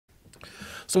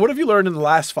So what have you learned in the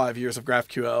last 5 years of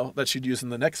GraphQL that you'd use in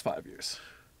the next 5 years?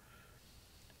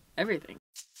 Everything.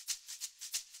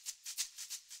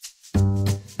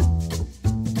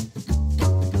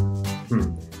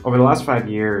 Over the last 5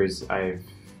 years, I've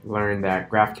learned that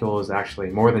GraphQL is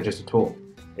actually more than just a tool.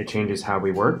 It changes how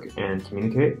we work and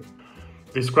communicate.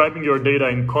 Describing your data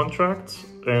in contracts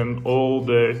and all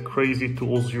the crazy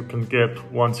tools you can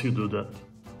get once you do that.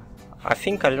 I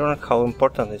think I learned how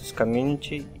important this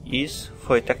community is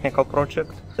for a technical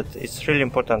project. That it's really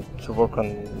important to work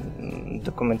on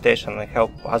documentation and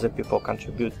help other people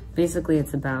contribute. Basically,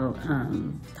 it's about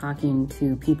talking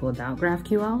to people about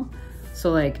GraphQL.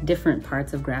 So like different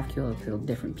parts of GraphQL appeal to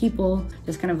different people,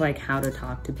 just kind of like how to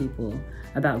talk to people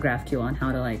about GraphQL and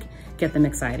how to like get them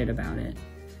excited about it.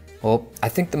 Well, I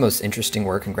think the most interesting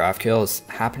work in GraphQL is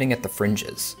happening at the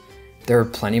fringes. There are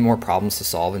plenty more problems to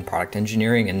solve in product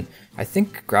engineering, and I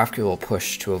think GraphQL will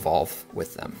push to evolve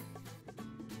with them.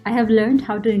 I have learned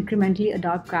how to incrementally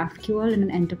adopt GraphQL in an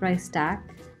enterprise stack,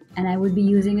 and I will be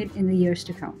using it in the years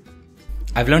to come.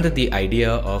 I've learned that the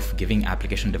idea of giving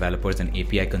application developers and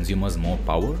API consumers more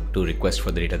power to request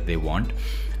for the data they want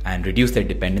and reduce their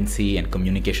dependency and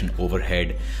communication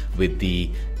overhead with the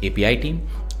API team,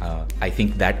 I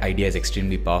think that idea is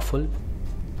extremely powerful.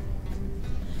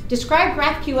 Describe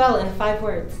GraphQL in 5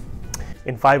 words.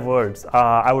 In 5 words,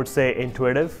 I would say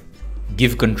intuitive.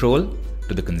 Give control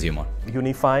to the consumer.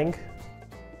 Unifying.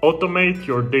 Automate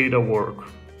your data work.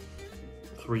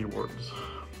 3 words.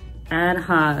 Ad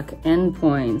hoc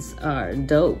endpoints are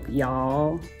dope,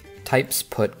 y'all. Types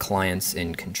put clients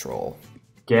in control.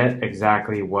 Get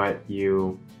exactly what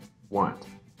you want.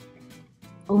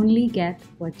 Only get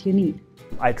what you need.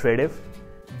 Iterative.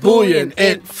 Boolean,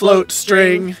 int, float,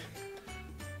 string.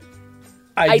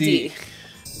 ID.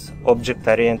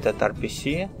 Object-oriented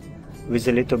RPC with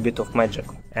a little bit of magic.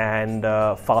 And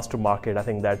fast to market, I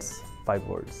think that's 5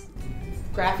 words.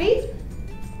 Graphy?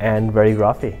 And very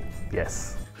graphy,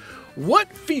 yes.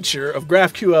 What feature of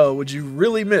GraphQL would you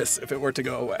really miss if it were to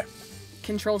go away?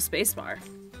 Control spacebar.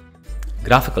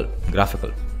 Graphical.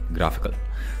 Graphical.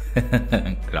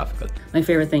 My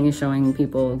favorite thing is showing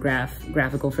people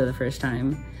graphical for the first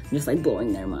time, just like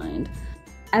blowing their mind.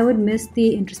 I would miss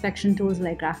the introspection tools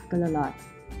like GraphQL a lot.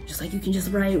 Just like you can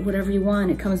just write whatever you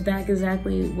want, it comes back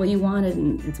exactly what you wanted,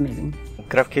 and it's amazing.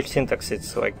 GraphQL syntax,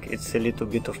 it's a little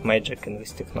bit of magic in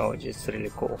this technology. It's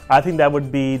really cool. I think that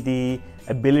would be the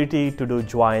ability to do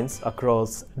joins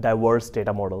across diverse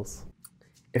data models.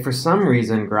 If for some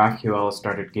reason GraphQL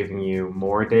started giving you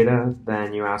more data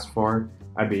than you asked for,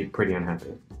 I'd be pretty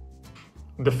unhappy.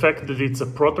 The fact that it's a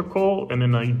protocol and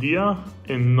an idea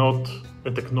and not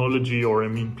a technology or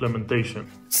an implementation.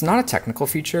 It's not a technical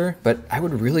feature, but I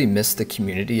would really miss the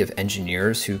community of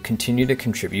engineers who continue to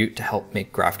contribute to help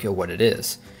make GraphQL what it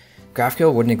is.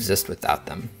 GraphQL wouldn't exist without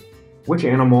them. Which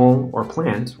animal or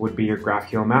plant would be your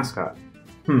GraphQL mascot?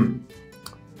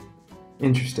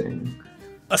 Interesting.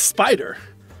 A spider,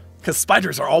 because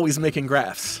spiders are always making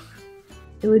graphs.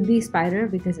 It would be Spider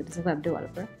because it is a web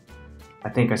developer. I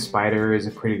think a spider is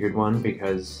a pretty good one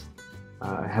because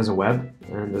it has a web,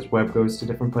 and this web goes to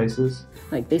different places.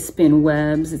 Like they spin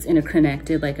webs, it's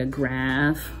interconnected like a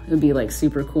graph. It would be like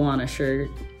super cool on a shirt.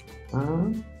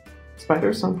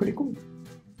 Spiders sound pretty cool.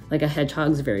 Like a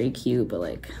hedgehog's very cute, but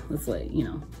like, it's like, you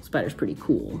know, spider's pretty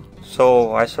cool.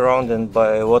 So I'm surrounded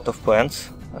by a lot of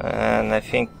plants, and I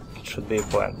think it should be a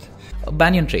plant. A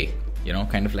banyan tree, you know,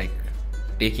 kind of like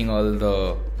taking all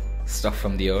the stuff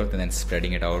from the earth and then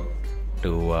spreading it out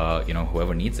to,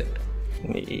 whoever needs it.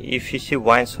 If you see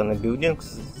vines on a building,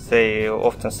 they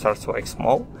often start like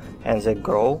small, and they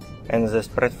grow, and they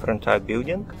spread for entire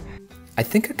building. I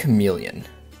think a chameleon.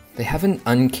 They have an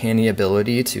uncanny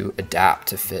ability to adapt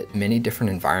to fit many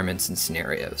different environments and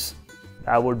scenarios.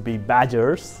 That would be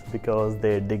badgers because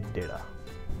they dig data.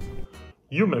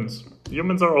 Humans.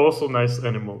 Humans are also nice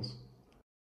animals.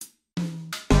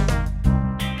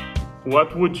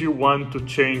 What would you want to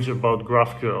change about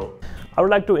GraphQL? I would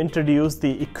like to introduce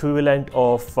the equivalent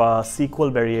of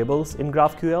SQL variables in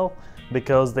GraphQL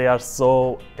because they are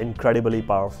so incredibly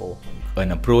powerful.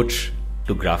 An approach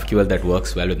to GraphQL that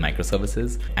works well with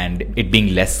microservices and it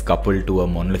being less coupled to a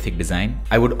monolithic design.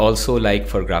 I would also like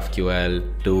for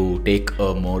GraphQL to take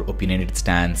a more opinionated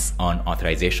stance on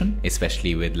authorization,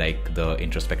 especially with like the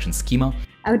introspection schema.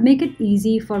 I would make it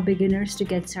easy for beginners to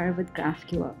get started with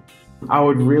GraphQL. I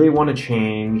would really want to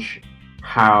change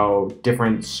how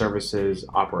different services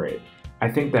operate. I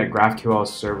think that GraphQL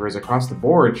servers across the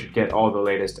board should get all the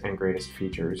latest and greatest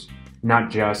features, not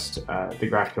just the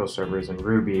GraphQL servers in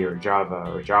Ruby or Java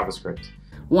or JavaScript.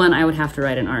 One, I would have to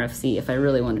write an RFC if I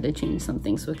really wanted to change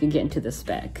something so it could get into the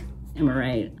spec. Am I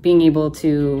right? Being able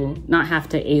to not have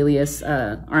to alias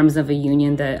arms of a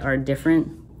union that are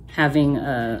different, having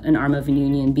an arm of a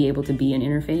union be able to be an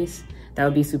interface, that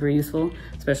would be super useful,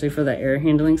 especially for the error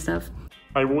handling stuff.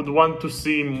 I would want to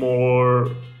see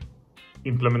more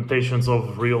implementations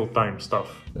of real-time stuff.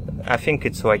 I think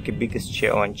it's like the biggest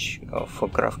challenge for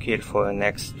GraphQL for the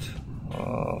next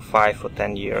 5 or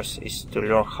 10 years is to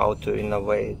learn how to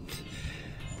innovate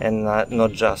and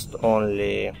not just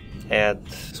only add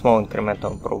small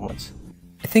incremental improvements.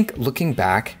 I think looking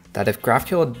back, that if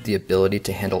GraphQL had the ability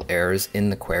to handle errors in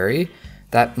the query,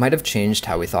 that might have changed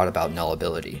how we thought about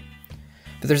nullability.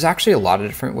 But there's actually a lot of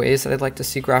different ways that I'd like to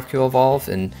see GraphQL evolve,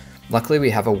 and luckily we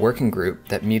have a working group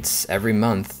that meets every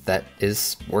month that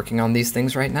is working on these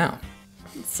things right now.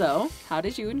 So, how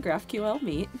did you and GraphQL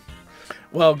meet?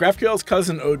 Well, GraphQL's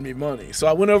cousin owed me money, so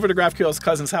I went over to GraphQL's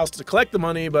cousin's house to collect the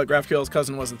money, but GraphQL's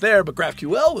cousin wasn't there, but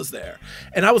GraphQL was there.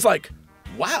 And I was like,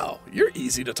 wow, you're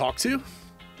easy to talk to.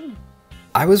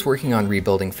 I was working on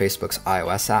rebuilding Facebook's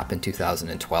iOS app in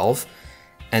 2012,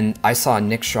 and I saw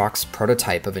Nick Schrock's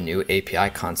prototype of a new API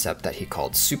concept that he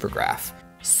called Supergraph.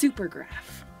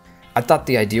 Supergraph. I thought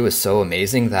the idea was so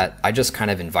amazing that I just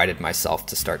kind of invited myself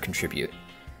to start contribute.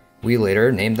 We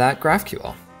later named that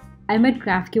GraphQL. I met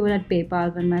GraphQL at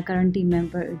PayPal when my current team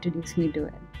member introduced me to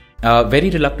it. Very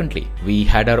reluctantly. We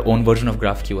had our own version of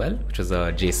GraphQL, which was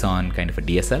a JSON kind of a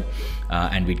DSL,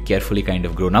 and we'd carefully kind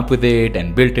of grown up with it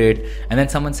and built it. And then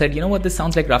someone said, you know what, this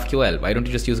sounds like GraphQL. Why don't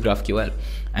you just use GraphQL?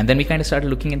 And then we kind of started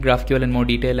looking at GraphQL in more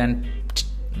detail, and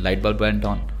light bulb went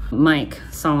on. Mike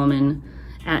Solomon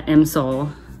at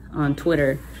MSol on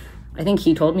Twitter, I think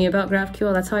he told me about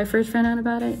GraphQL. That's how I first found out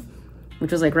about it,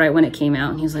 which was like right when it came out.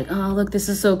 And he was like, oh, look, this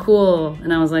is so cool.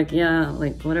 And I was like, yeah,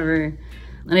 like whatever.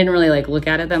 I didn't really like look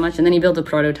at it that much. And then he built a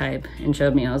prototype and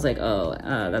showed me. I was like, oh,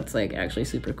 that's like actually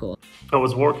super cool. I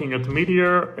was working at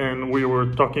Meteor, and we were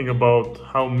talking about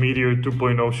how Meteor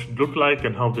 2.0 should look like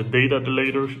and how the data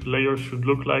layer should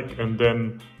look like. And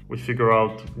then we figure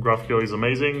out GraphQL is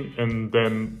amazing. And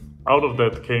then out of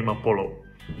that came Apollo.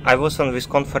 I was on this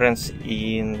conference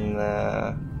in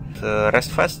the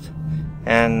RESTfest,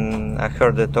 and I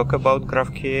heard the talk about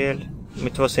GraphQL.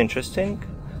 It was interesting.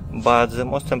 But the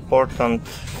most important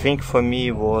thing for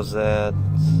me was that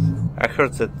I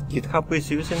heard that GitHub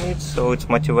is using it, so it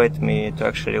motivated me to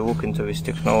actually look into this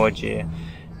technology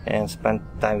and spend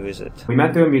time with it. We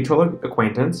met through a mutual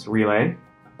acquaintance, Relay,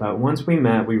 but once we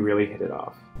met, we really hit it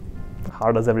off.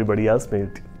 How does everybody else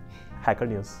meet? Hacker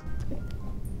News.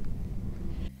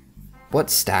 What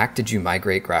stack did you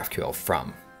migrate GraphQL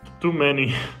from? Too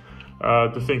many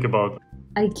to think about.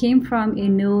 I came from a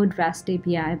Node REST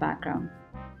API background.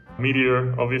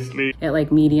 Meteor, obviously. At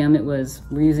like Medium,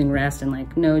 we're using REST and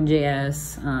like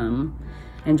Node.js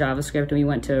and JavaScript, and we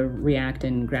went to React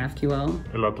and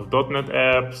GraphQL. A lot of .NET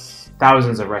apps.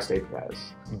 Thousands of REST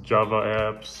APIs. Java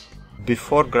apps.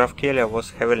 Before GraphQL, I was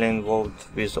heavily involved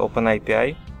with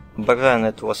OpenAPI. Back then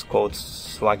it was called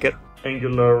Swagger.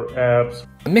 Angular apps.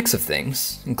 A mix of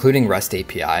things, including REST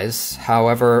APIs.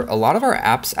 However, a lot of our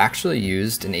apps actually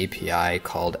used an API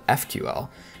called FQL,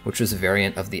 which was a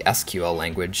variant of the SQL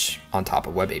language on top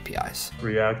of web APIs.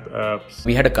 React apps.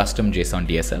 We had a custom JSON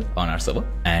DSL on our server,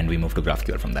 and we moved to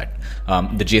GraphQL from that.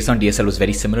 The JSON DSL was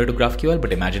very similar to GraphQL,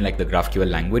 but imagine like the GraphQL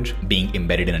language being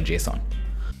embedded in a JSON.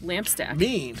 Lampstack.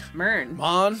 Mean. Mern.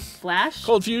 Mon. Flash.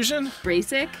 Cold Fusion.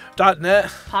 Basic.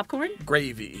 .NET. Popcorn.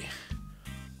 Gravy.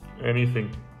 Anything.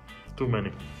 Too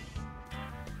many.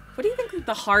 What do you think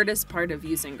the hardest part of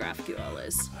using GraphQL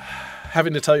is?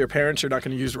 Having to tell your parents you're not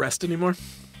going to use REST anymore?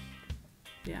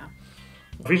 Yeah.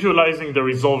 Visualizing the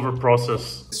resolver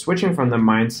process. Switching from the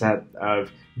mindset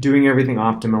of doing everything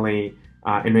optimally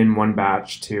and in one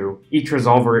batch to each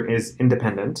resolver is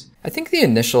independent. I think the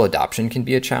initial adoption can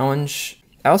be a challenge.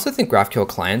 I also think GraphQL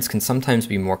clients can sometimes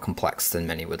be more complex than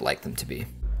many would like them to be.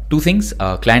 Two things,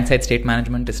 client-side state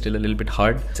management is still a little bit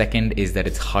hard. Second is that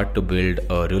it's hard to build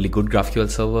a really good GraphQL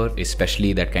server,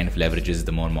 especially that kind of leverages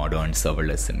the more modern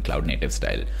serverless and cloud-native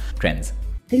style trends.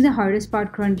 I think the hardest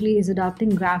part currently is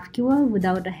adopting GraphQL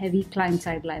without a heavy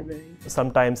client-side library.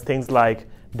 Sometimes things like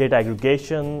data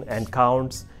aggregation and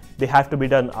counts, they have to be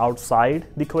done outside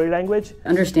the query language.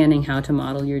 Understanding how to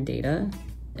model your data,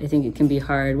 I think it can be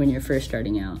hard when you're first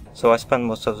starting out. So I spend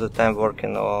most of the time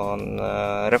working on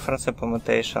reference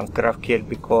implementation. GraphQL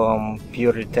become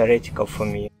purely theoretical for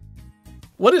me.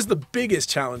 What is the biggest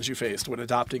challenge you faced when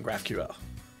adopting GraphQL?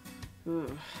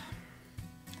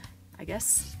 I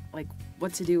guess, like,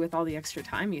 what to do with all the extra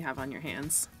time you have on your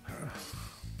hands.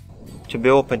 To be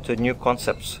open to new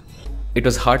concepts. It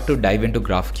was hard to dive into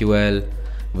GraphQL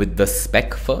with the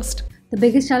spec first. The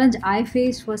biggest challenge I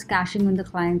faced was caching on the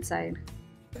client side.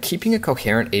 Keeping a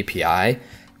coherent API,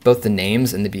 both the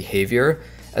names and the behavior,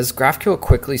 as GraphQL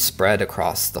quickly spread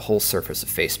across the whole surface of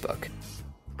Facebook.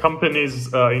 Companies'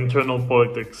 internal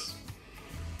politics.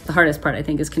 The hardest part, I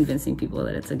think, is convincing people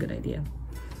that it's a good idea.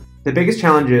 The biggest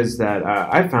challenges that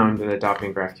I've found in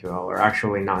adopting GraphQL are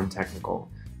actually non-technical.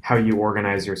 How you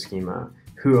organize your schema,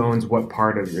 who owns what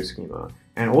part of your schema,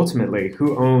 and ultimately,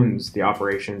 who owns the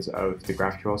operations of the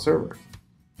GraphQL server.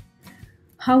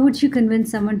 How would you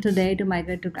convince someone today to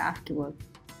migrate to GraphQL?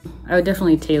 I would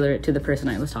definitely tailor it to the person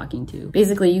I was talking to.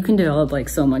 Basically, you can develop like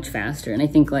so much faster, and I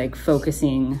think like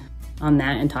focusing on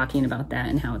that and talking about that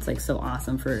and how it's like so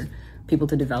awesome for people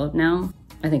to develop now,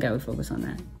 I think I would focus on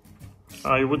that.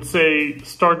 I would say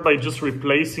start by just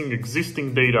replacing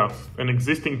existing data and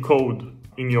existing code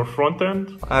in your front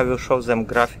end. I will show them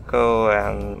graphical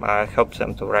and help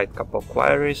them to write a couple of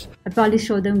queries. I'd probably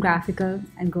show them graphical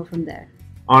and go from there.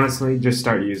 Honestly, just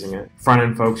start using it.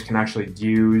 Front-end folks can actually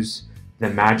use the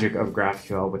magic of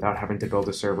GraphQL without having to build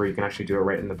a server. You can actually do it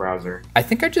right in the browser. I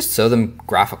think I just show them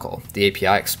graphical, the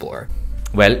API Explorer.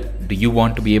 Well, do you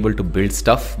want to be able to build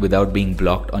stuff without being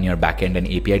blocked on your backend and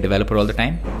API developer all the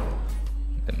time?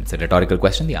 It's a rhetorical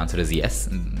question. The answer is yes.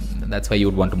 And that's why you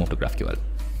would want to move to GraphQL.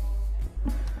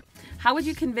 How would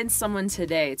you convince someone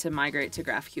today to migrate to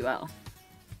GraphQL?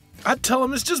 I'd tell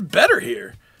them it's just better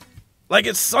here. Like,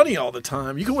 it's sunny all the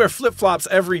time. You can wear flip-flops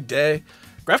every day.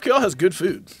 GraphQL has good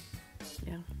food.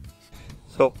 Yeah.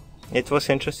 So it was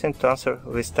interesting to answer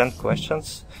these 10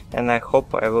 questions, and I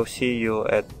hope I will see you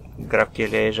at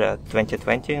GraphQL Asia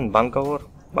 2020 in Bangalore.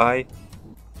 Bye.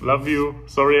 Love you.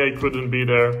 Sorry I couldn't be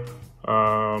there.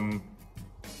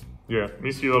 Yeah,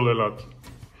 miss you all a lot.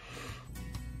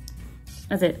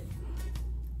 That's it.